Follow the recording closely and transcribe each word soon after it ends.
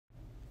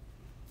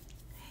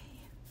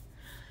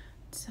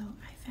So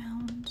I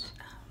found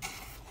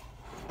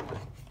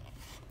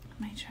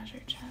my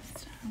treasure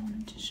chest. I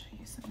wanted to show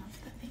you some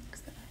of the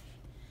things that I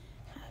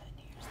have in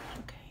here. Is that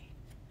okay?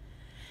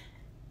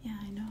 Yeah,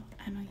 I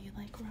know you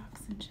like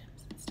rocks and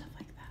gems and stuff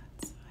like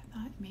that, so I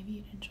thought maybe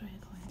you'd enjoy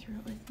going through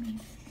it with me.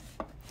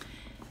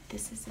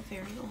 This is a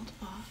very old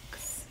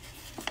box.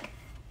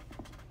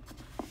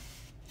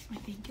 I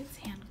think it's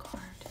hand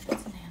carved and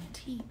it's an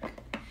antique.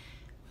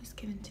 It was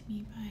given to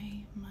me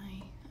by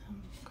my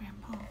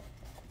grandpa.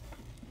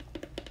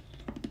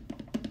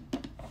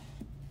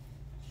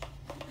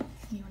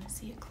 You want to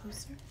see it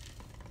closer?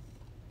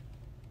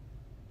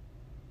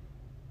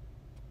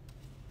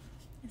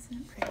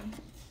 Isn't it pretty?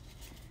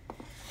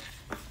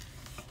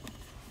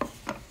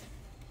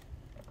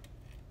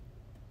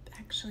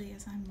 Actually,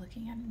 as I'm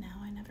looking at it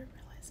now, I never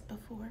realized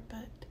before,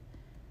 but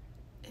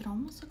it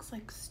almost looks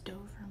like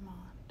Stowe,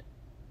 Vermont.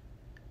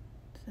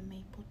 The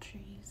maple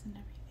trees and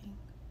everything.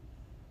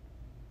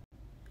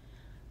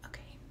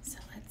 Okay, so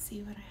let's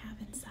see what I have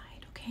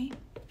inside, okay?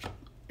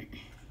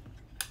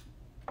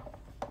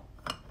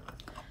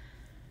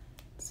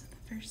 So the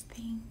first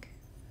thing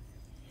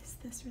is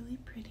this really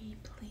pretty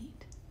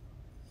plate.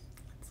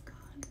 It's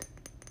got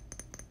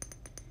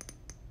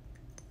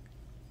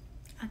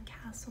a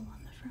castle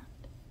on the front.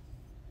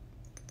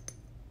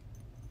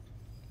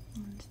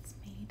 And it's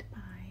made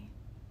by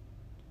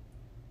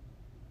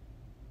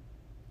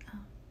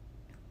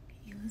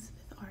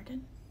Elizabeth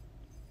Arden,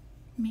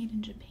 made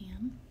in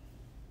Japan.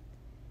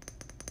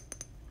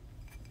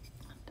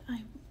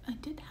 And I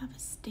did have a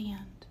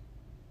stand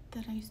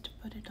that I used to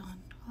put it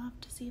on. I'll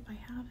have to see if I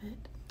have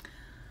it.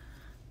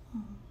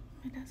 Oh,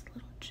 it has a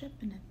little chip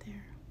in it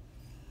there.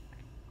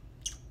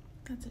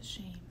 That's a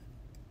shame.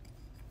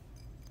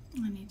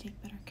 I need to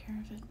take better care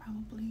of it,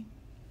 probably.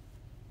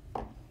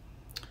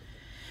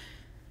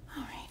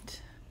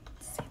 Alright,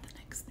 let's see the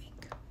next thing.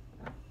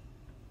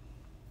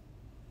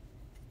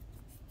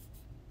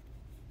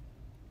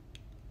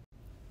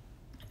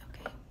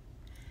 Okay.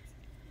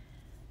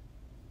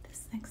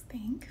 This next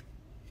thing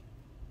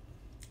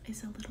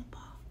is a little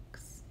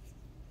box.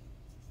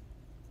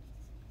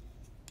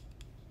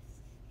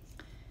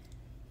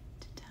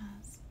 It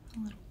has a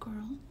little girl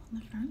on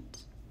the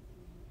front,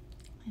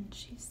 and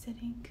she's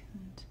sitting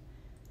and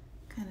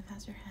kind of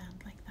has her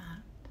hand like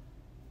that.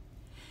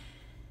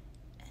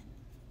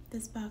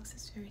 This box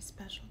is very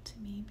special to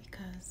me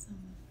because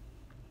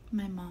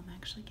my mom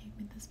actually gave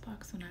me this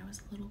box when I was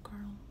a little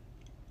girl,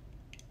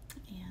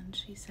 and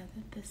she said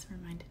that this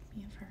reminded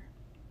me of her.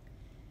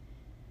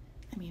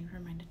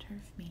 Reminded her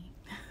of me.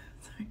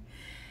 Sorry.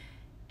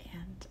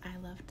 And I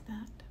loved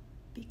that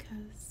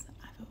because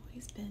I've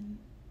always been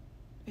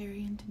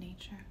very into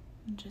nature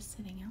and just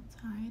sitting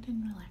outside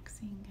and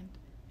relaxing, and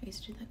I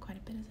used to do that quite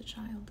a bit as a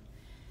child.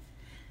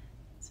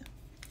 So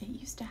it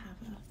used to have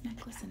a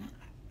necklace in it,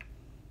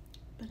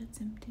 but it's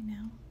empty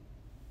now.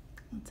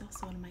 It's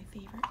also one of my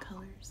favorite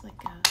colors,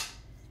 like a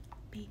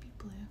baby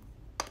blue.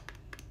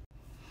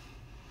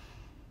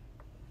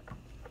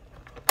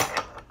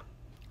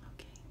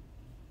 Okay,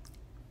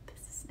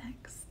 this is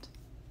next.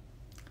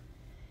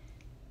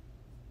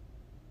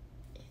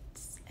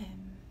 It's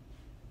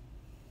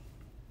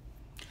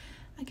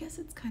I guess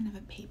it's kind of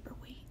a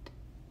paperweight,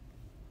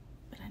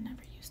 but I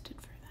never used it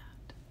for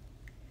that.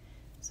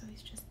 So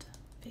it's just a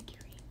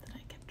figurine that I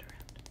kept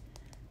around.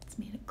 It's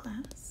made of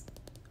glass.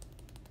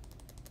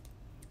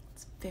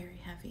 Very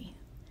heavy,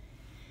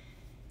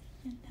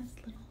 and it has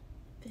little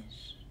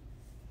fish.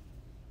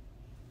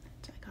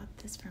 I got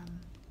this from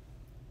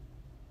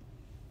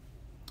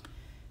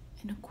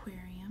an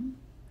aquarium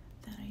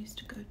that I used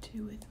to go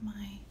to with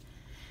my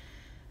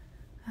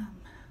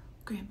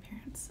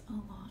grandparents a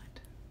lot,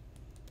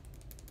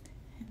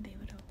 and they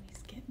would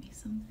always get me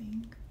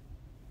something.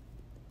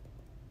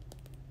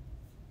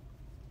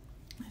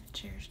 I've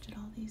cherished it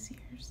all these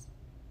years.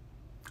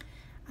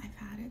 I've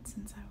had it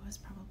since I was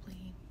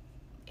probably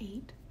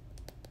 8,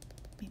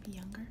 maybe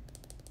younger.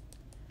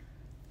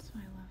 So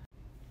I love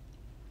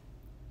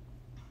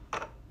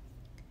it.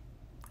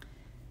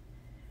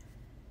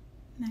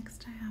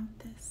 Next I have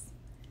this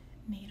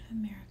Native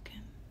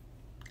American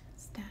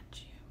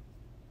statue.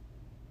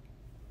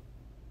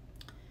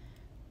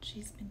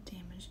 She's been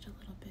damaged a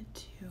little bit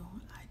too.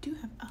 I do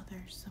have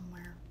others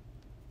somewhere.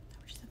 I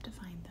just have to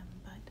find them,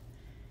 but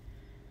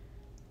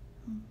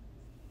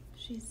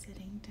she's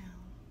sitting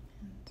down,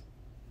 and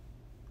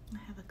I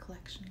have a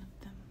collection of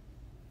them.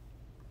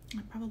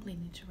 I probably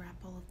need to wrap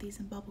all of these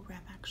in bubble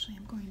wrap. Actually,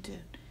 I'm gonna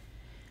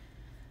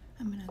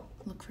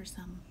look for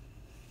some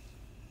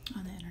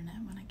on the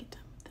internet when I get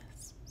done with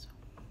this. So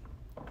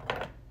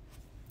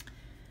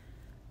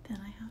then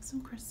I have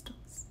some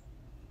crystals.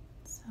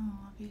 So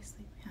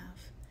obviously we have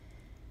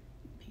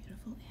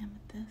beautiful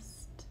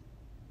amethyst.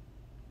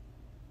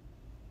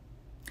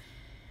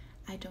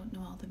 I don't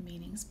know all the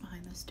meanings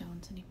behind the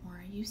stones anymore.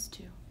 I used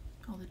to,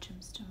 all the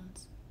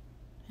gemstones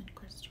and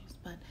crystals,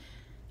 but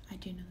I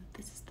do know that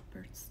this is the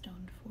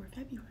birthstone for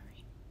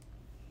February.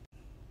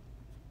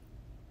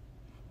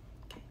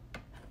 Okay.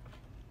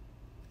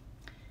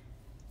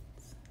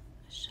 It's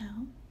a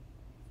shell.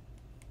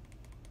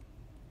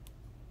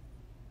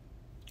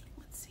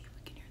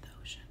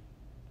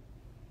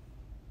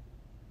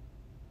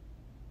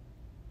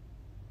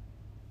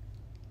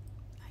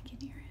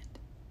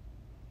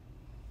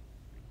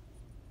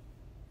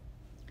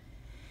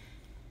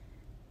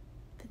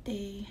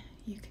 day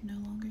you can no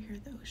longer hear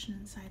the ocean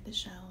inside the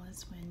shell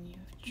is when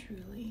you've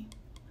truly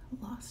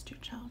lost your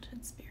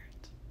childhood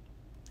spirit.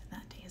 And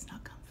that day has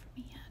not come for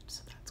me yet,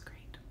 so that's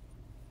great.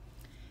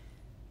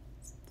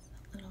 It's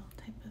a little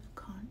type of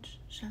conch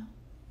shell.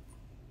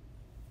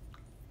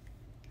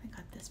 I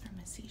got this from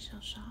a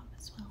seashell shop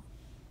as well.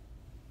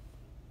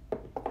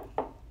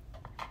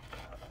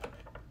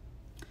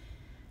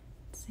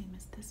 Same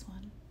as this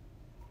one.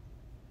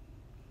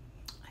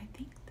 I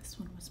think this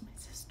one was my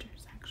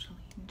sister's actually,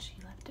 and she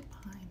left it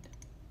behind.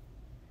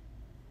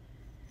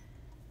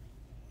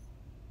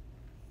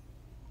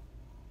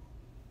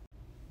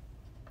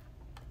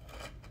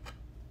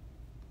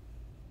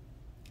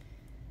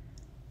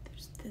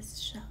 There's this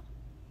shell.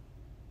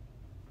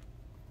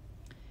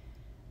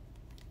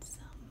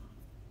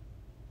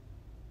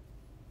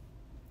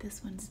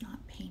 This one's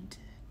not painted.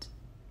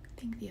 I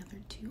think the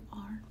other two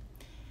are.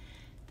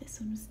 This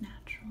one was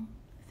natural,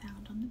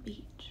 found on the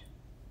beach.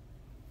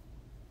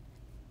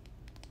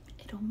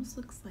 It almost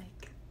looks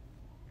like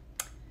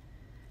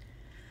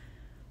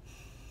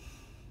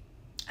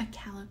a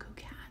calico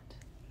cat.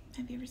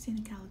 Have you ever seen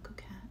a calico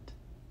cat?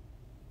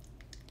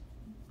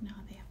 You know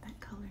how they have that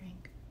coloring.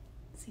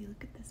 See,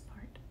 look at this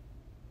part.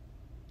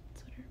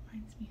 That's what it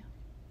reminds me of.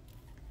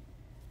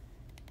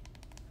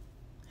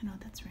 I know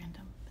that's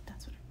random, but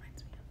that's what it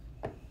reminds me of.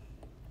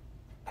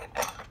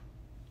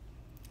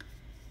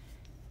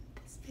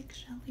 This big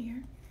shell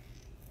here,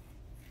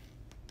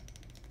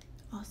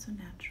 also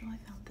natural. I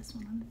found this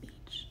one on the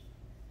beach.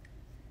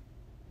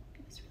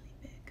 It was really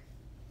big.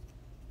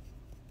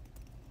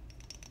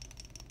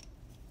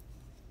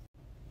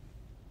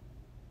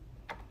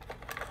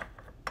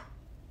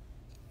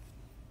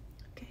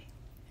 Okay,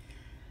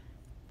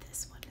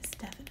 this one is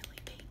definitely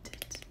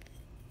painted.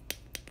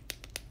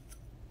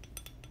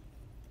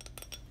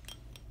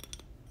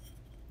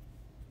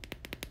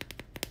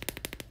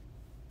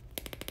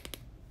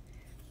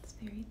 It's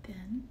very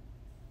thin,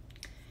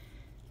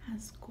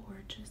 has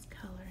gorgeous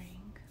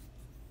coloring.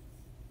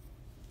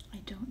 I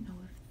don't know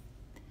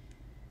if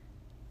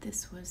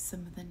this was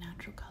some of the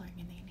natural coloring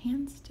and they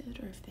enhanced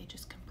it, or if they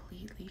just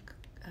completely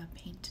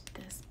painted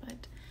this,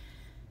 but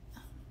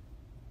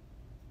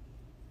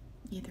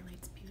either way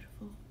it's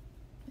beautiful.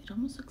 It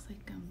almost looks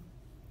like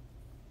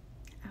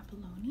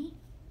abalone,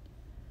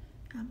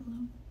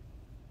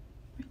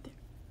 right there,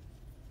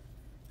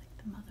 like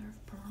the mother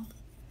of pearl.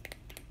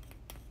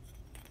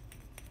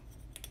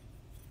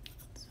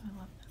 So I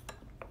love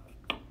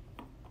that.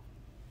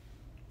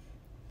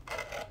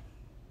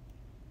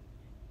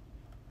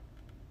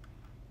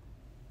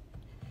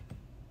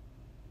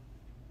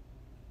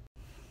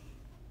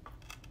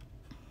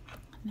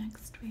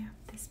 Next we have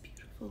this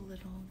beautiful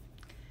little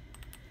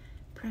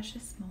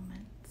Precious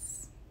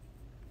Moments.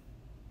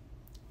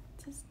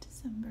 It says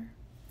December.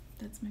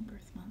 That's my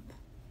birth month.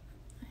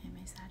 I am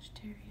a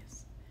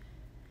Sagittarius.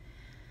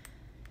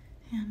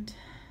 And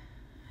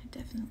I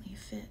definitely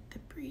fit the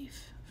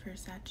brief for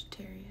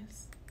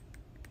Sagittarius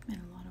in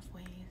a lot of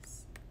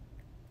ways.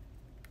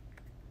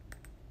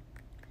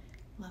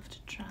 Love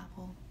to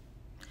travel.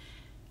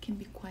 Can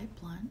be quite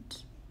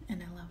blunt,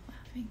 and I love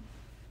laughing.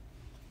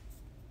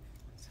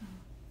 So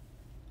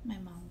my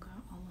mom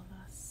got all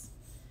of us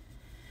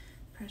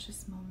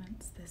Precious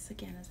Moments. This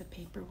again is a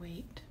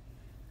paperweight.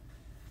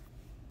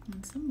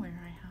 And somewhere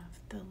I have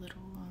the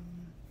little,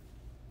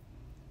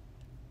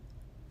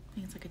 I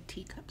think it's like a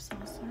teacup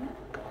saucer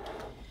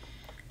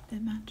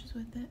that matches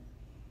with it.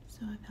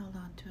 So I've held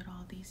on to it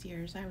all these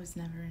years. I was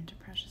never into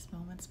Precious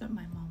Moments, but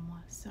my mom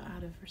was. So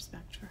out of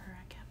respect for her,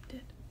 I kept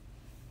it.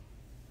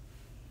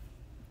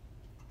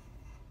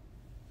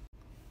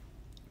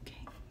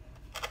 Okay.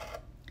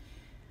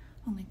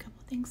 Only a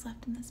couple things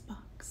left in this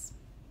box.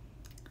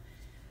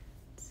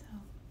 So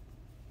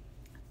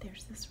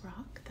there's this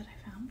rock that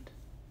I found.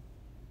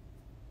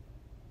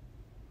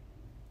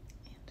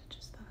 And I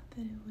just thought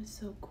that it was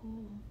so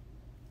cool.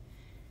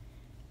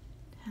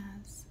 It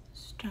has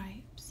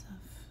stripes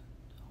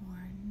of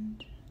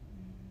orange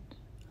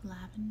and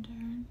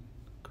lavender,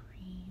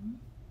 cream,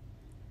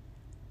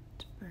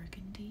 it's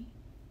burgundy,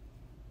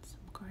 some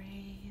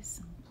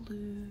grays, some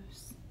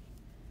blues.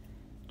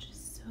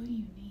 Just so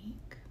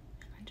unique.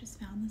 And I just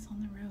found this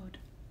on the road.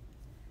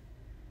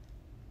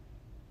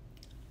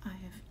 I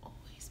have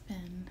always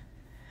been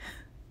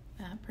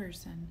that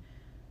person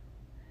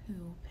who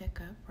will pick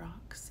up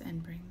rocks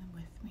and bring them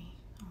with me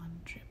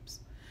on trips.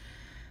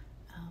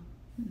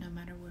 No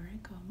matter where I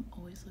go, I'm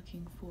always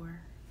looking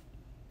for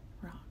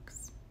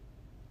rocks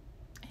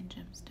and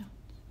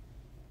gemstones.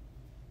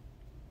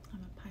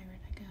 I'm a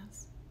pirate, I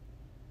guess.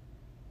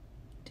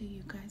 Do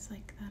you guys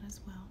like that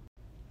as well?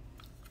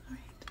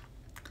 Alright.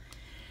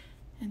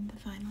 And the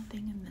final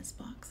thing in this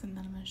box, and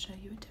then I'm going to show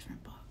you a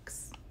different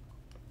box.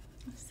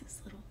 It's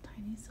this little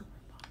tiny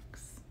silver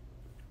box.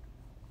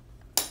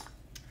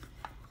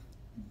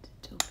 And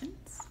it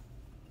opens.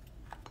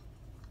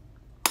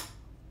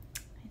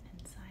 And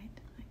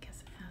inside, I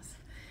guess it has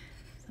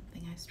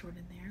something I stored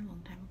in there a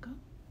long time ago.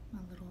 A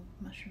little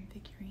mushroom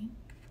figurine.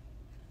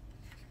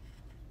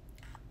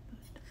 But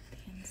the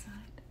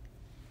inside.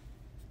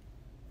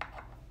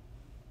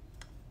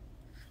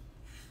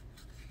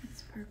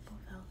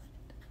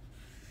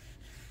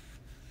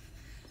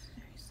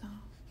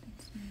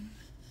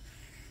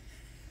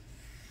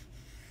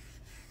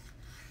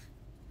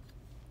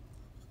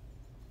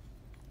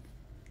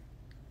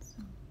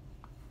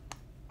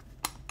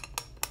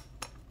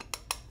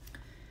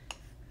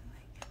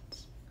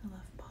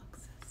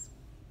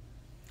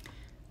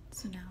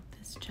 So now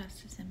this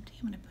chest is empty.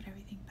 I'm going to put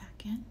everything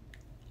back in,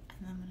 and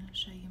then I'm going to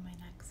show you my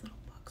next little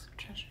box of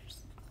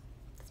treasures.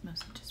 It's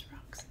mostly just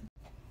rocks.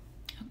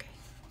 Okay.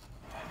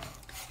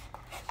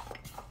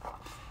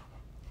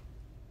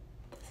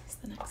 This is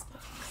the next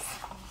box.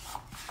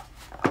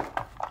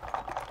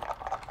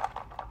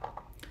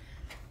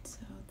 So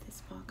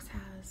this box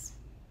has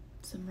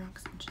some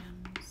rocks and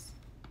gems,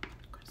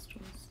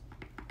 crystals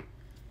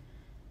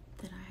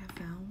that I have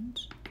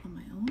found on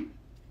my own,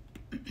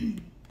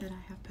 that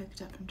I have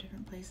picked up from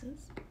different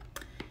places,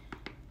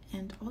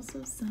 and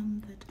also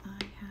some that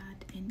I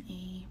had in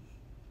a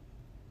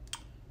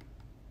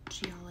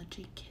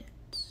geology kit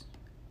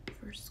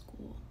for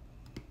school.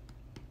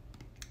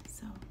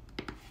 So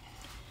let me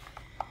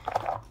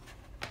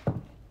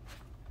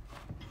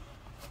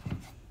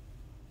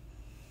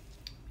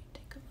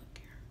take a look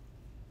here.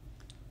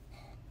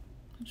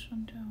 Which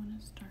one do I want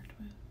to start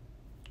with?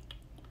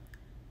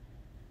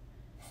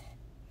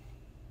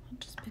 I'll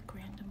just pick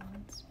random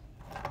ones.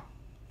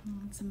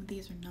 Some of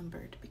these are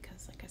numbered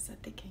because, like I said,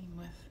 they came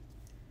with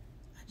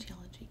a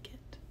geology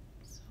kit.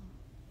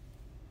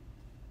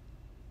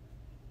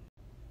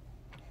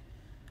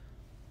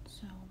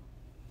 So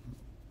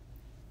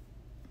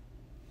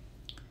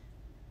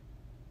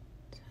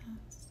it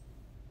has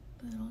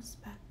little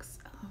specks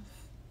of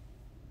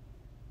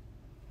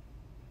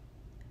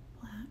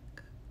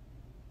black.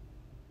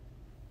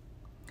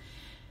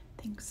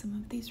 I think some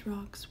of these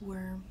rocks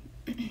were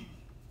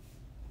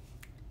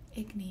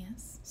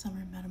igneous, some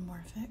are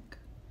metamorphic,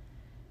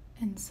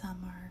 and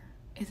some are,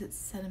 is it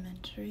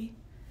sedimentary?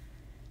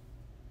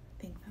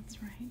 I think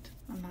that's right.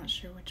 I'm not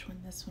sure which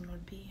one this one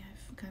would be.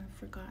 I've kind of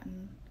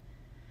forgotten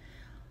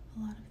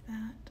a lot of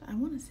that. I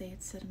want to say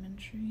it's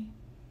sedimentary.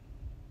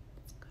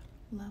 It's got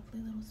a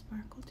lovely little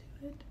sparkle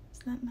to it.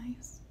 Isn't that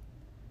nice?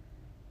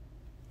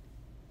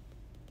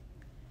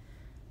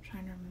 I'm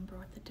trying to remember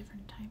what the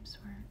different types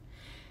were.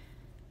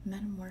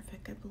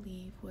 Metamorphic, I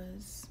believe,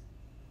 was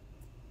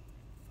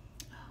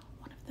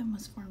one of them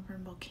was formed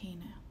from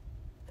volcanic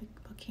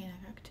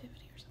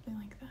activity or something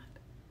like that.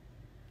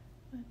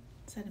 But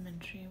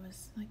sedimentary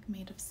was like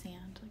made of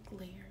sand, like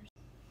layers.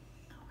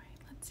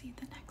 Alright, let's see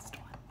the next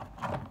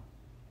one.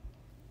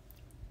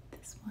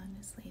 This one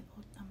is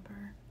labeled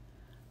number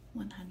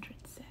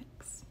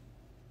 106.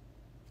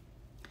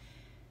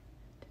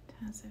 It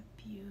has a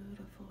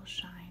beautiful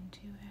shine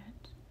to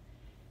it.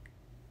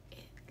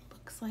 It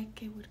looks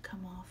like it would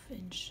come off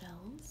in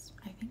shells.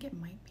 I think it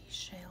might be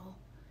shale.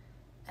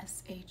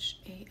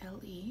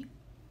 S-H-A-L-E.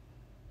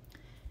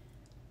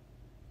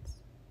 It's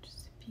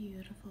just a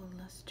beautiful,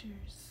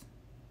 lustrous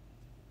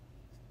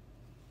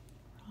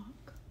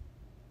rock.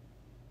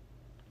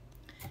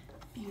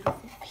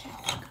 Beautiful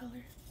peach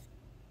color.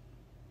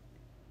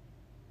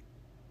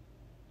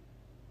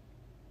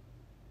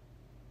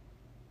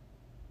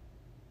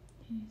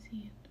 Can you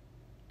see it?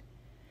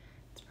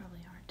 It's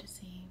probably hard to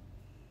see.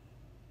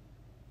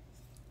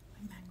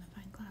 My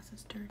magnifying glass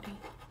is dirty.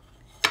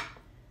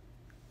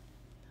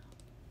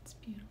 It's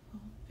beautiful,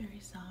 very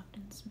soft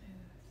and smooth.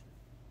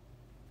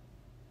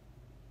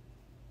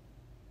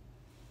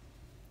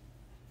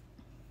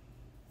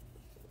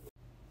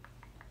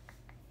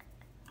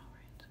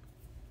 Alright.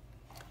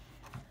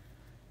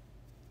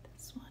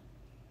 This one.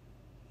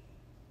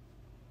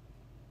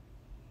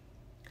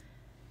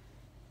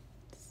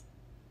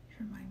 It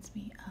reminds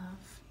me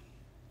of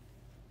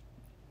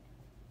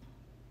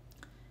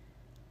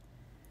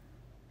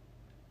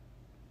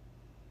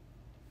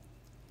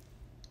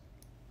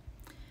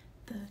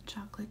the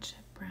chocolate chip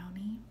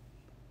brownie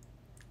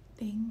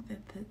thing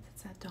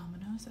that's at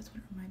Domino's. That's what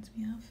it reminds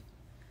me of.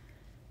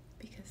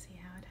 Because see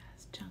how it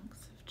has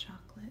chunks of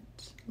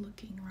chocolate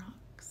looking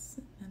rocks,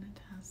 and then it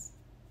has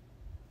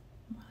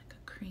more like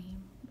a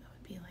cream that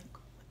would be like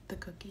with the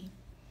cookie.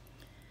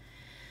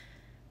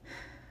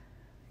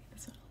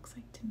 That's what it looks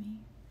like to me.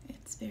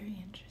 It's very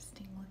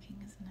interesting looking,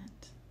 isn't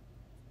it?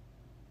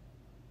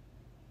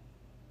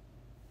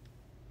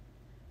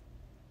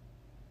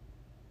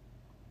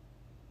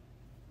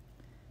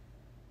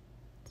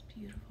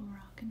 Beautiful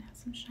rock, and has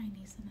some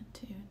shinies in it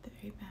too at the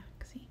very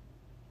back.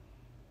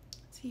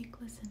 See it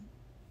glisten.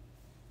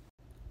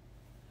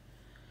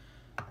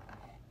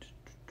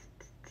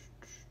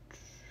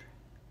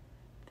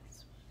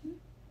 This one,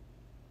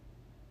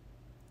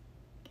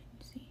 can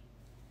you see?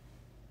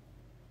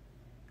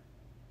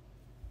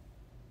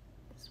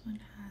 This one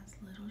has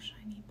little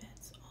shiny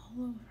bits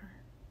all over.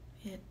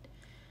 It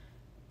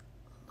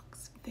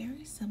looks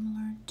very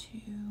similar to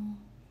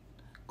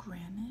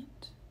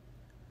granite,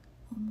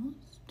 almost.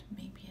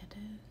 Maybe it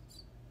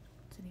is.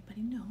 Does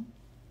anybody know?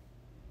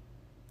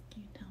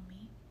 Can you tell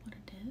me what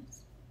it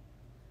is?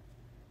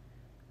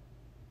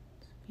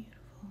 It's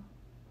beautiful.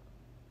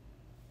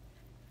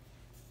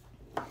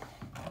 Then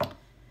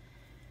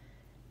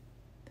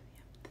we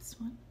have this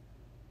one.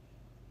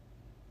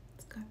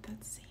 It's got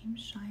that same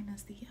shine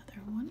as the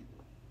other one.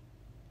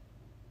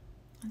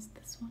 As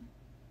this one.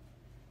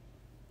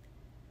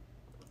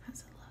 It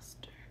has a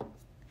luster.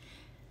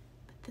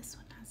 But this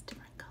one has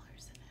different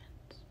colors in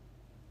it.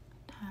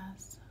 It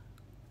has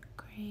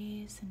gray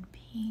grays and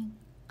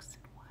pinks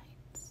and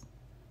whites.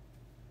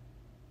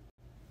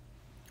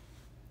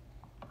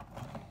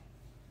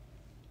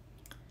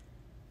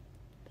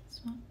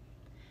 This one.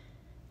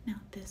 Now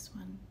this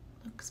one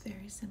looks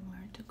very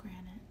similar to granite.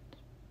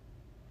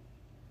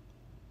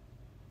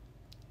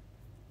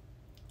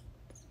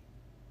 This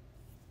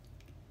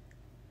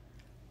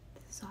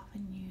is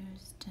often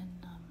used in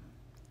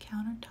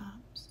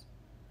countertops,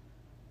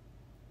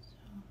 so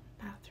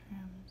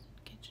bathrooms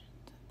and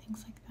kitchens and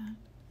things like that.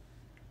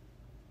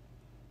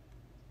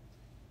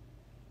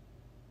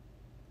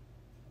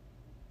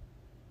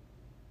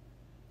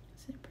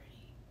 Isn't it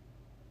pretty?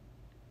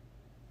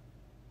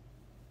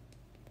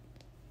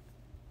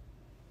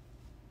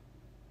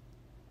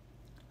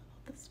 I love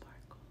all the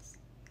sparkles.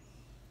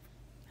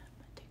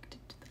 I'm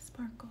addicted to the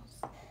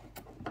sparkles.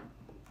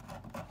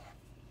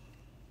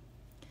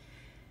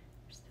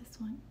 There's this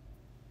one.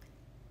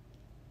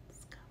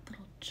 It's got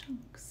little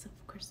chunks of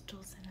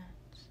crystals in it.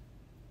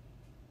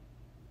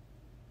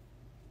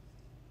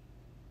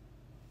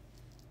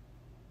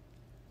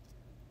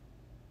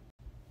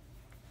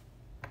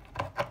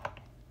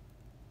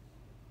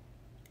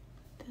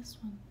 This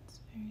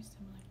one's very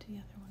similar to the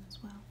other one as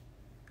well.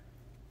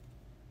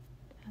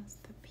 It has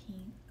the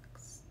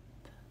pinks,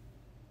 the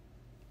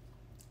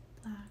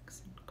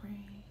blacks and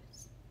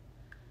grays.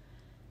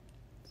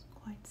 It's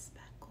quite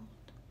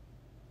speckled,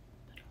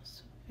 but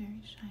also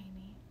very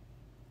shiny.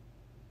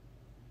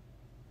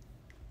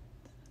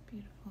 It's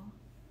beautiful.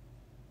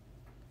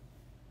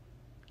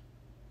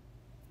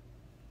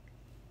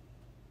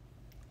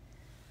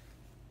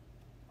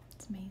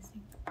 It's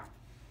amazing.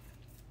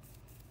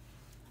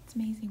 It's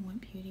amazing what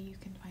beauty you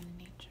can find in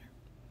nature.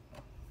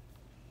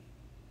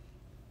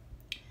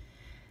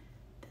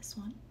 This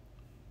one,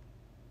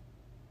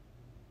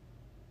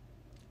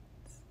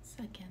 it's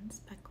again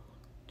speckled,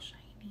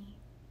 shiny.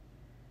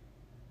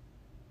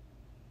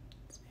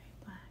 It's very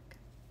black.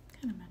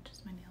 Kind of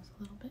matches my nails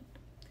a little bit.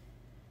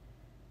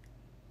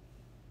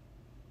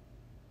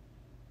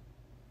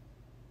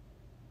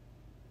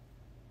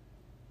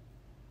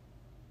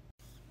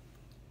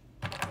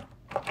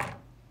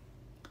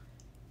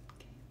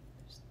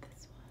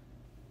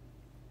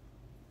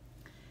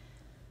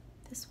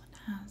 This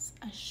one has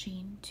a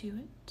sheen to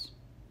it,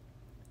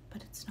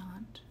 but it's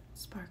not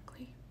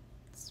sparkly.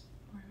 It's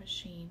more of a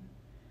sheen.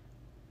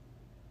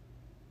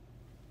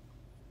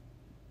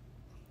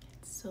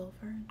 It's silver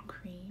and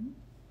cream.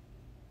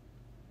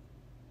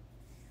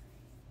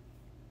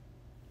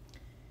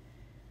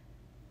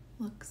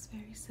 Looks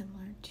very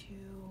similar to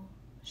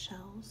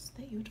shells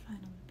that you would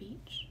find on the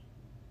beach,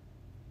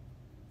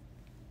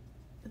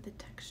 but the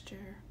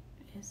texture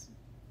is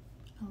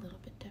a little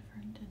bit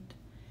different and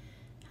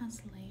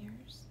has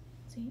layers.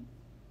 See?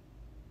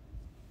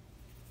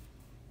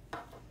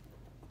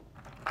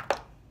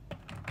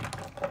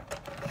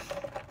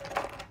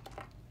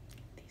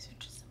 These are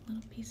just some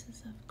little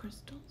pieces of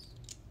crystals.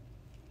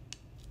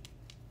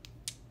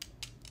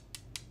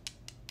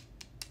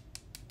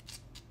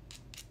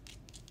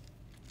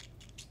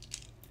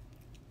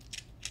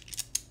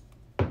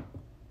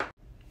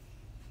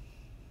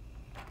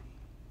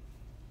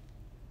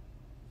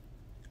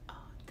 Oh,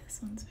 this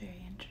one's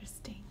very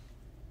interesting.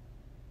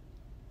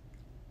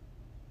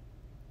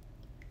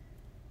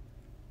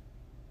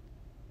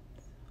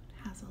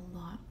 Has a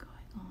lot going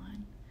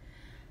on.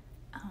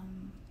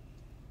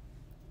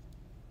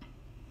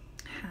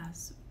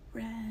 Has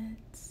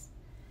reds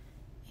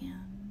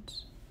and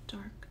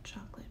dark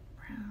chocolate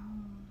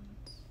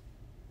browns.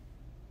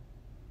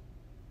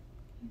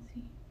 You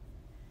see?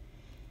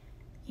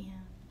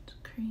 And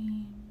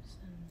creams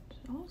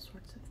and all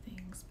sorts of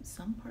things. But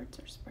some parts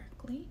are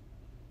sparkly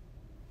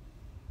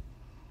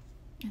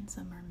and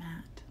some are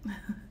matte.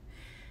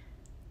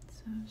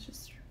 So it's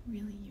just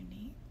really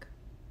unique.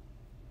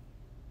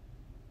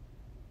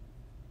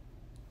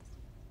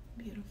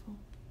 Beautiful.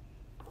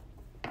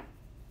 My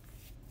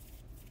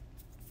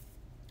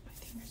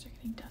fingers are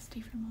getting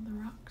dusty from all the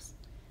rocks.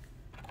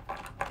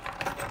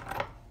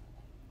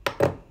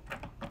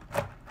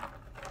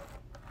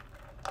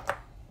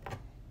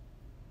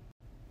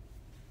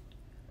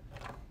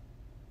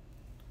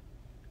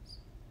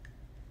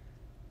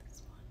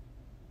 This one,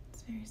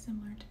 it's very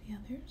similar to the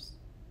others,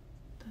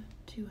 the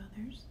two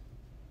others.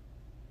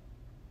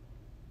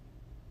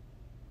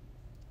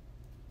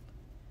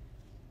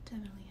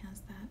 Definitely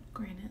has that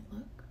granite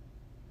look,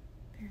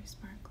 very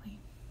sparkly.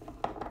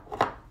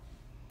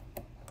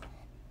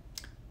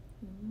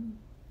 Ooh,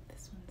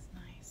 this one's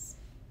nice.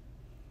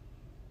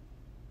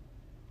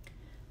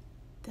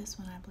 This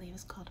one I believe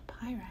is called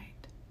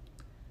pyrite.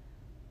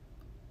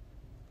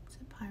 Is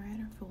it pyrite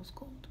or fool's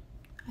gold?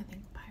 I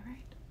think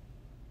pyrite.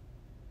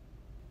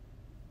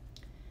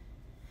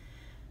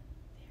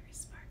 Very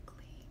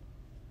sparkly.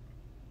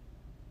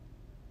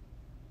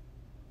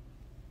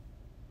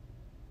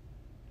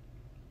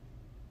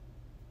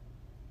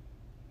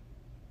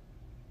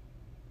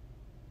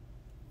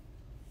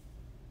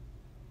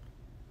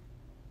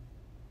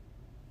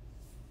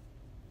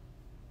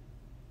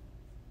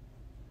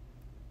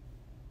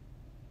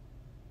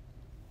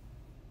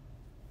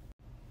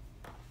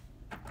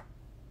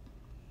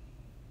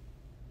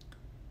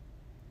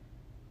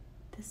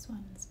 This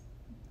one's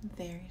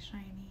very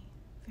shiny,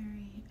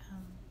 very,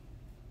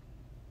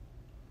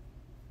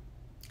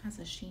 has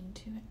a sheen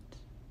to it.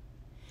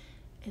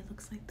 It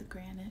looks like the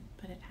granite,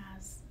 but it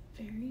has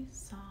very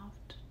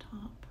soft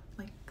top,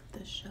 like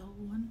the shell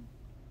one.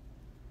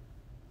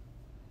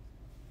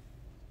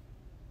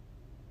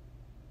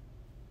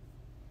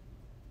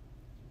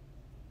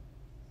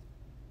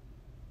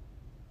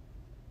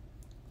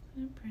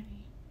 Isn't it pretty?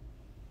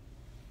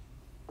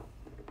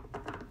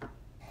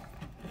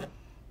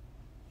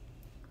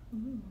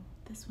 Ooh,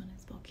 this one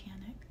is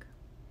volcanic.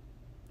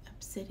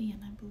 Obsidian,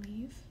 I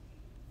believe.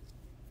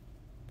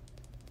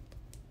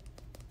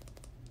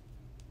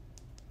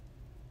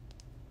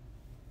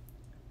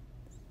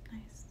 It's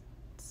nice.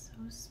 It's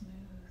so smooth.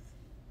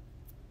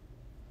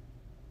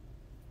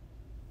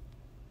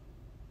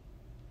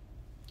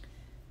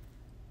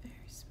 Very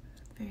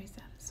smooth, very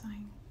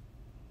satisfying.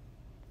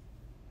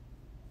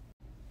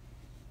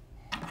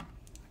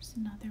 There's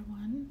another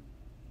one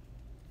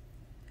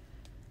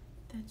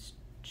that's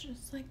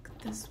just like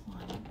this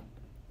one,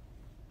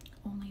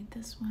 only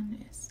this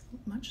one is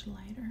much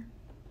lighter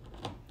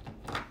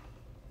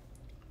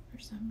for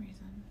some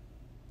reason.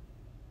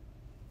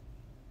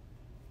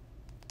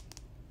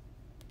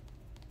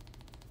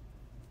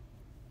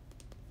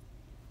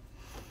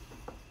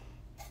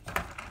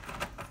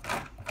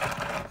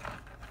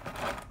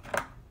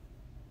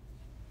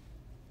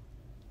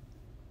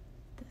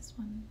 This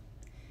one,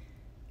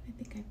 I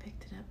think I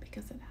picked it up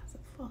because it has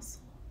a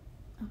fossil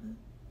of a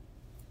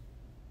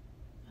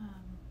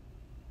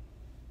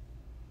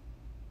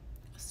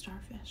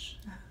starfish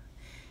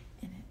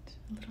in it,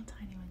 a little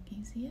tiny one. Can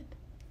you see it?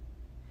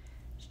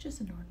 It's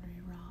just an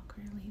ordinary rock,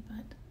 really,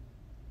 but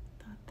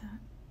I thought that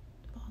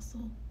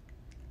fossil,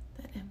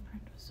 that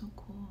imprint was so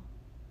cool.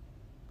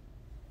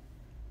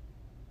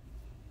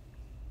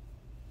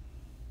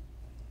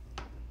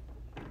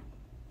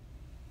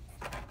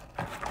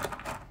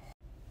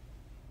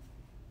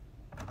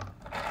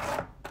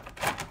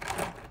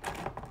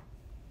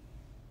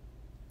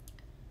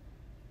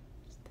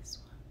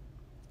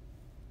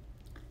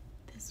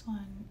 This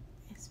one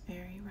is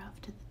very rough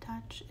to the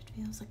touch. It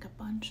feels like a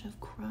bunch of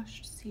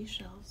crushed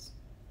seashells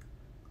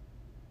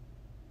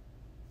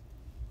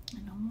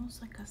and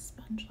almost like a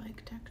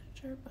sponge-like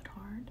texture, but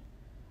hard.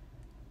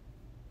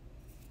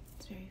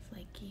 It's very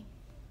flaky.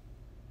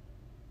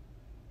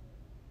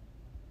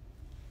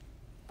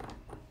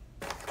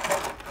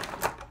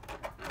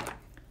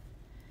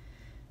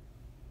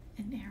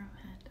 An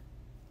arrowhead.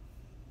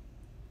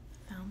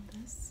 I found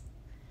this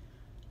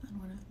on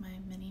one of my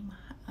mini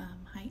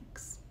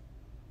hikes.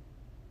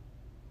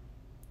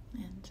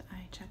 And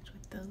I checked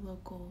with the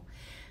local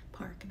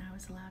park and I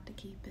was allowed to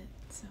keep it,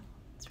 so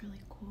it's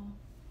really cool.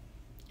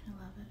 I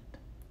love it.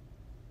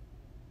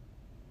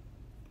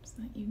 It's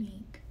not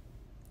unique.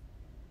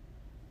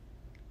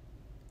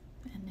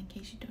 And in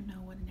case you don't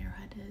know what an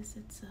arrowhead is,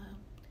 it's a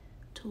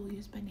tool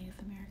used by Native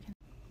Americans.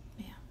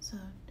 Yeah, it's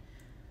a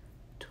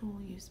tool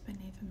used by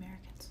Native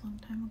Americans a long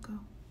time ago.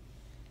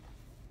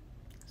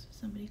 So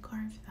somebody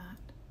carved that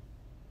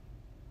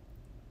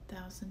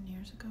 1,000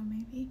 years ago,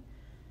 maybe.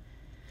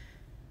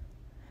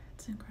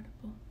 It's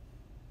incredible.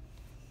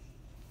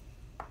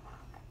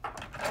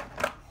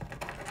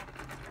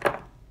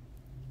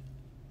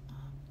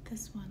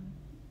 This one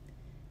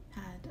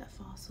had a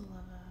fossil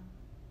of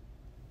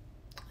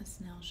a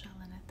snail shell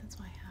in it. That's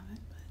why I have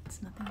it, but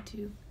it's nothing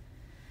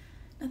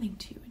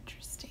too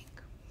interesting.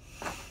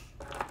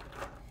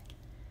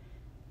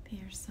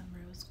 Here's some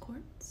rose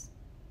quartz.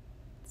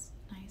 It's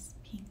nice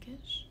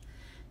pinkish.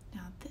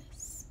 Now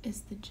this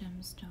is the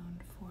gemstone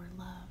for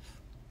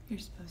love. You're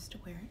supposed to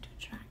wear it to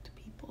attract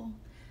people,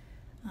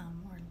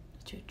 or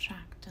to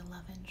attract a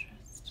love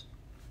interest.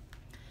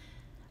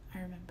 I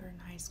remember in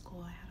high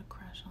school I had a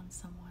crush on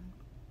someone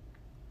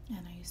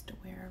and I used to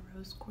wear a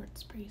rose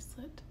quartz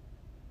bracelet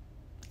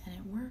and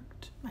it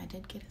worked. I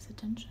did get his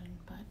attention,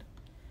 but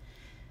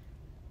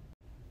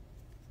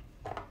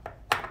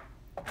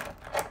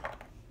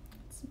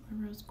some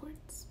more rose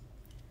quartz.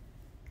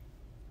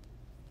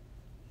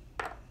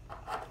 In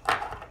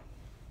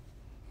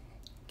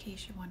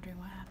case you're wondering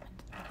what happened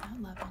to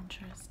that love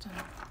interest,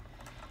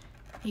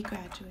 he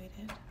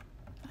graduated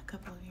a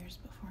couple of years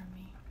before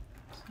me,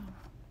 so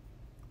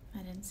I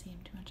didn't see him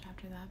too much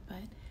after that,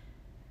 but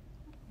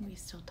we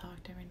still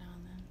talked every now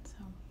and then,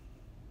 so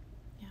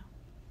yeah.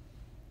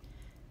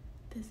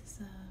 This is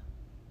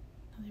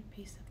another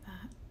piece of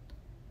that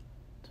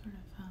sort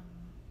of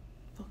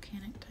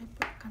volcanic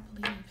type rock, I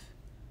believe.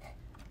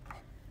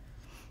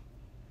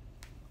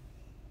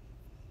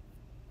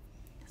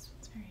 This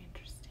one's very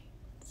interesting.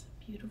 It's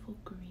a beautiful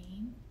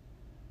green,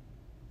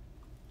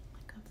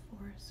 like a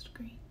forest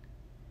green,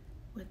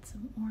 with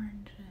some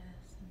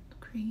oranges and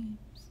creams.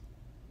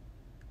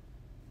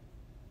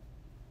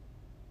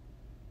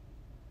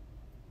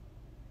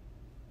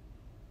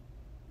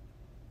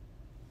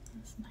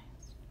 That's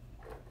nice.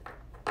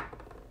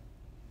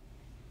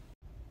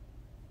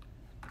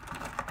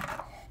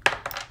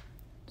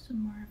 Some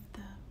more of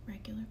the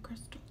regular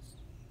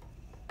crystals.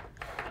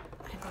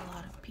 I have a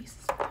lot of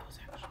pieces of those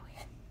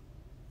actually.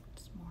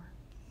 Just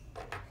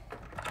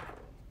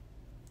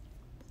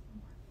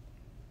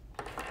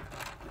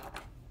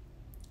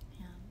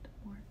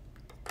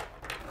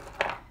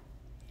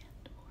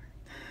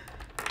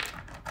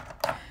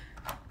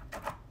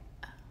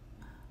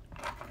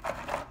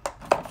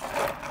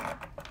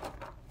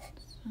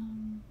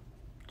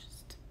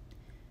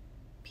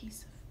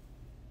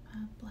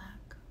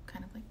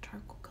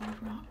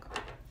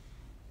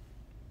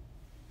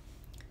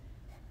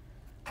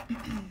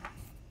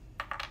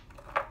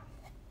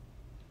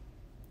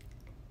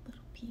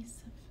piece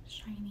of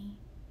shiny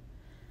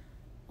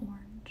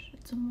orange.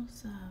 It's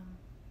almost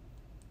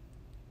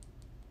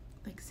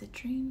like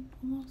citrine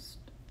almost.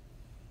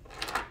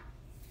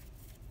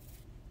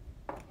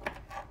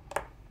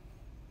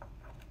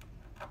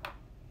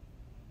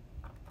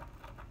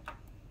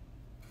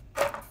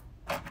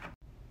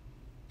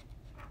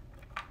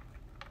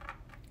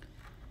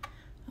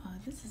 Oh,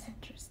 this is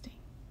interesting.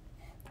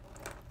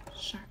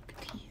 Shark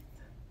teeth.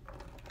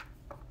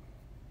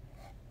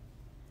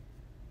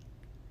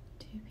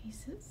 2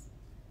 pieces.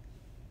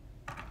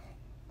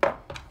 And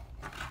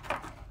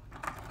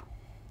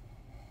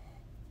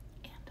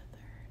a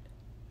third.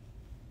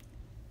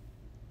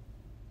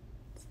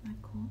 Isn't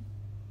that cool?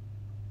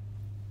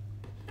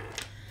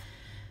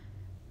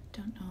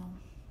 Don't know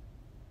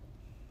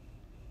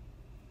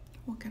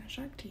what kind of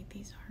shark teeth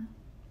these are.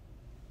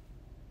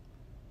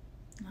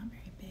 Not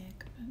very big,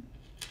 but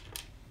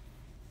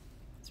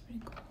it's pretty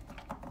cool.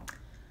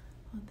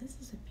 Oh, this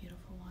is a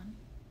beautiful one.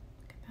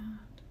 Look at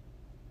that.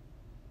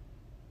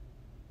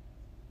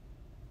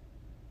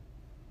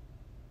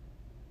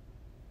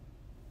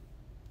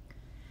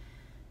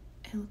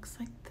 It looks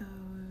like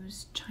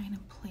those china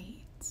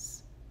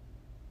plates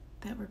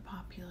that were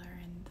popular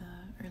in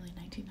the early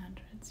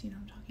 1900s. You know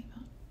what I'm talking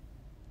about?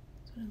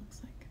 That's what it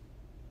looks like.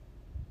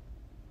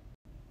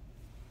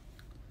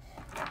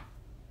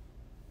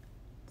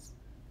 It's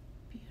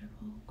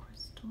beautiful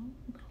crystal,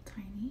 little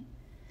tiny.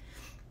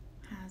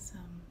 Has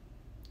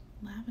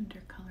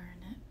lavender color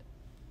in it.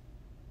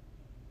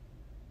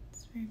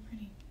 It's very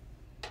pretty.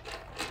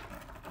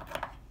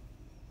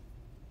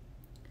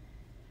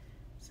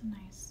 It's a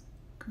nice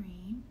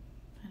green.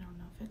 I don't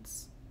know if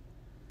it's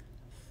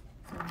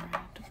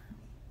fluorite or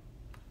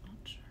I'm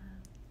not sure.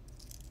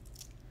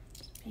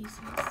 Just pieces.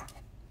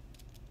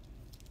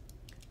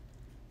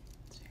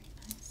 It's very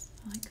nice.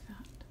 I like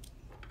that.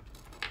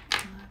 I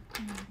love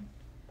green.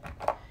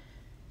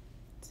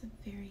 It's a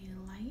very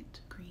light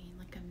green,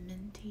 like a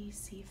minty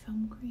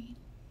seafoam green.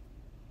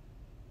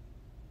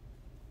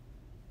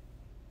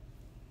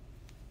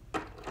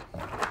 And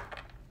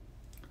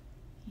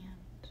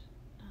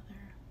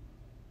another.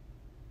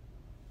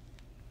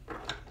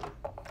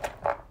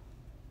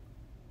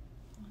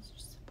 Oh, it's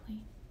just a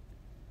plain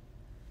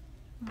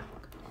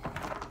rock.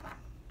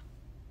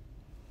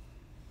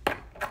 I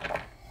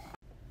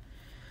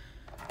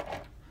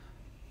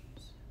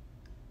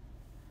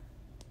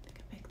think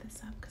I picked this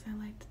up because I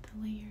liked the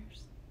layers.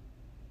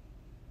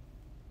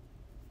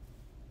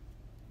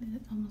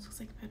 It almost looks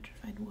like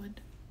petrified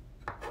wood.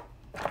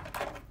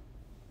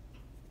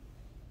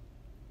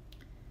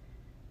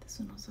 This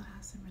one also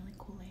has some really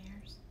cool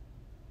layers.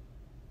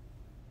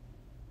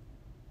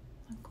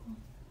 Oh, cool.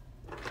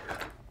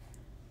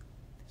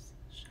 This is a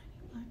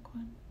shiny black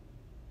one.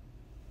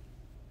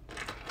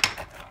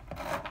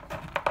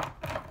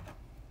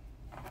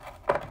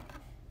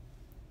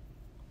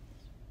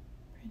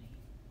 Pretty.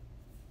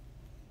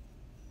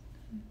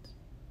 And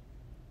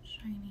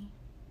shiny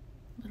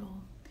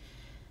little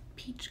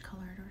peach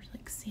colored or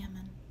like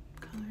salmon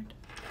colored.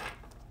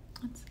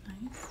 That's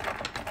nice.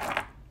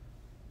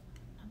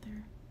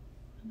 Another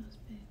one of those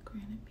big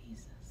granite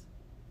pieces.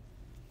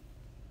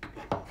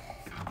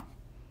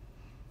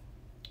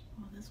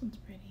 Oh, this one's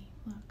pretty.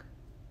 Look.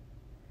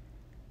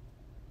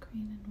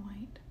 Green and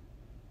white.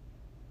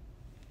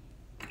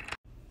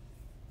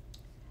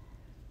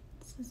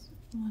 This is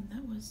one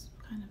that was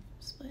kind of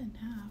split in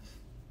half.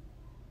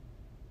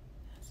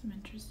 It has some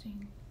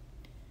interesting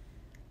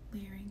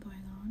layering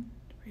going on.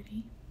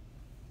 Pretty.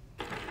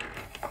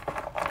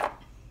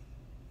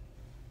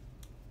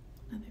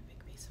 Another big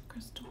piece of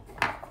crystal.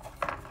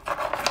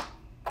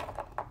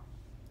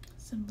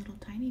 Some little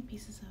tiny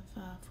pieces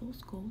of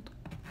fool's gold.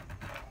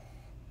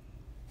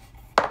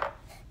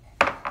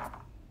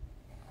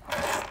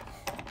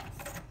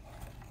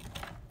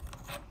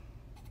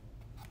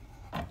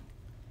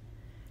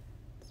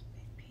 This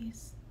big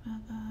piece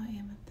of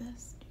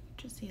amethyst. You can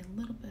just see a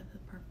little bit of the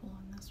purple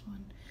on this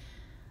one.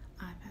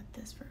 I've had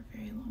this for a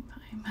very long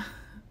time.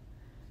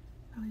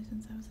 Probably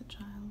since I was a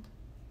child.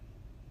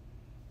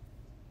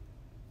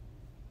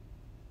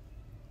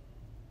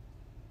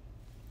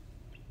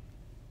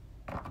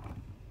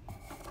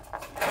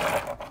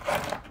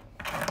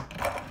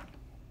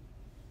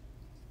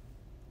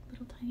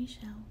 Little tiny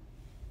shell.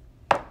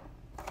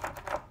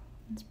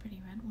 It's a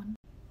pretty red one.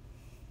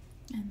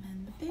 And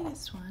then the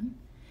biggest one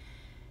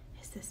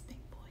is this big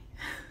boy.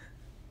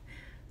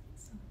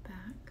 So the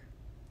back,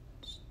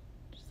 just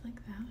like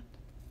that. And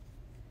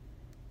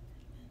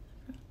the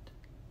front,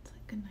 it's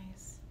like a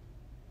nice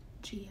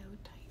geo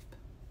type.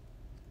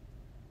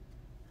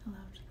 I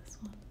loved this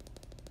one.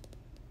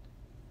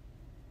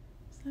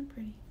 Isn't that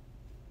pretty?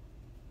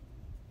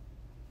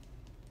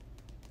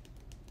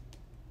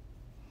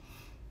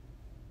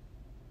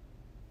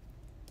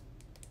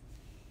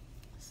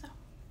 So,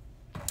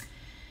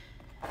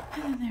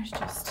 and then there's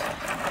just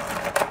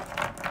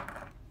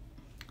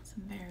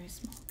some very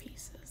small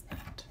pieces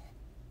that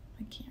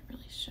I can't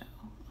really show.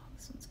 Oh,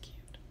 this one's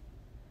cute.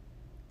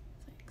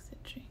 It's like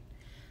citrine.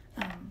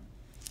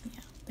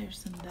 Yeah, there's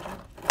some that are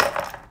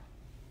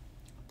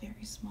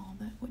very small. small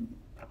that wouldn't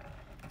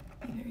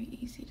be very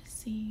easy to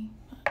see,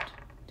 but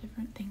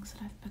different things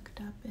that I've picked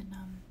up in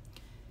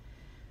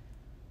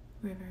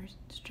rivers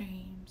and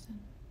streams and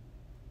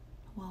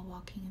while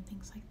walking and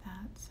things like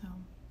that. So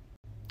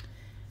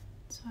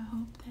I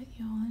hope that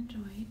you all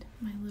enjoyed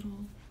my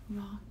little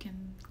rock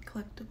and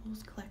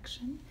collectibles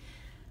collection.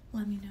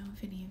 Let me know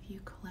if any of you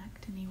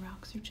collect any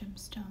rocks or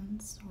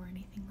gemstones or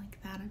anything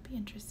like that. I'd be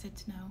interested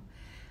to know.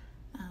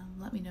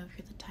 Let me know if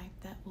you're the type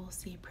that will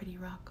see a pretty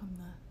rock on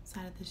the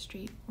side of the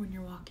street when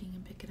you're walking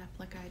and pick it up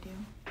like I do.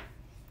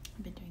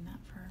 I've been doing that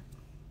for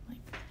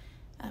like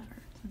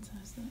ever, since I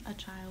was a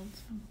child,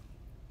 so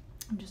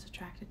I'm just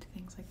attracted to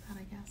things like that,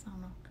 I guess. I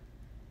don't know.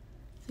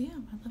 So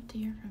yeah, I'd love to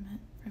hear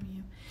from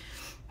you.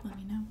 Let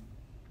me know.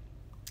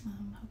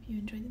 Hope you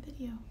enjoyed the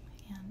video,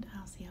 and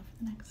I'll see you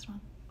for the next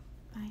one.